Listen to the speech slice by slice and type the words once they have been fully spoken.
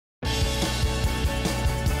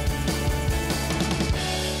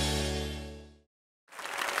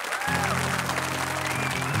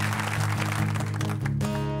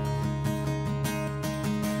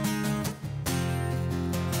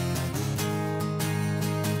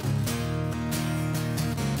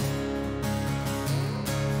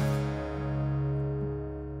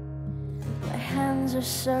hands are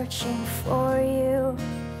searching for you.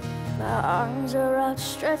 My arms are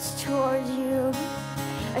outstretched towards you.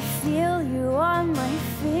 I feel you on my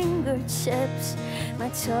fingertips. My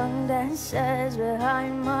tongue dances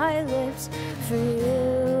behind my lips for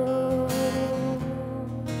you.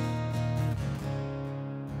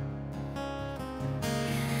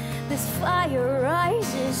 This fire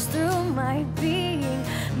rises through my being,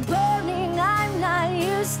 burning, I'm not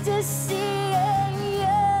used to seeing you.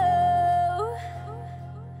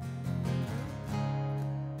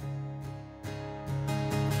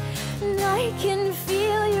 And I can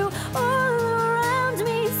feel you all around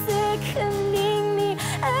me, thickening me,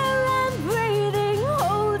 air I'm breathing,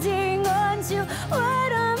 holding on to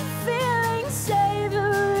what I'm feeling,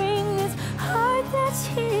 savoring this heart that's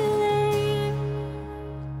healing.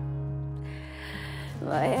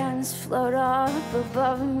 My hands float up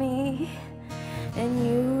above me, and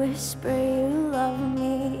you whisper you love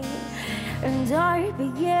me, and I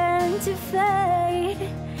begin to fade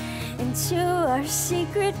into our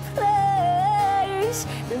secret place.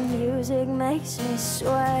 The music makes me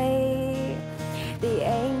sway. The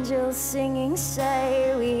angels singing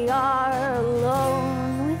say we are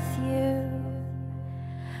alone with you.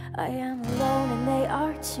 I am alone and they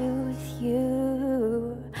are too with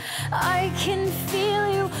you. I can feel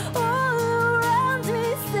you all around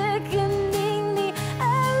me, thickening the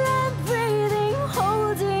air I'm breathing,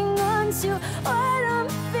 holding on to what I'm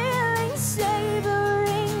feeling,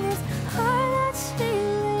 savoring this heart that's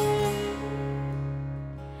healing.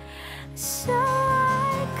 So I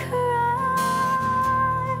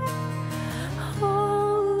cry,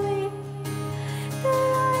 holy, the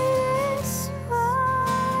light is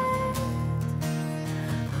white,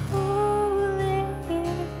 holy,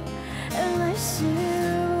 and my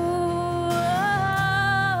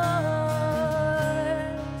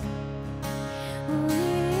who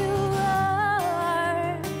you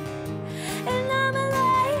are, and I'm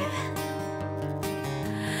alive,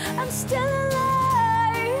 I'm still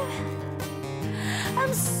alive,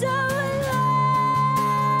 I'm so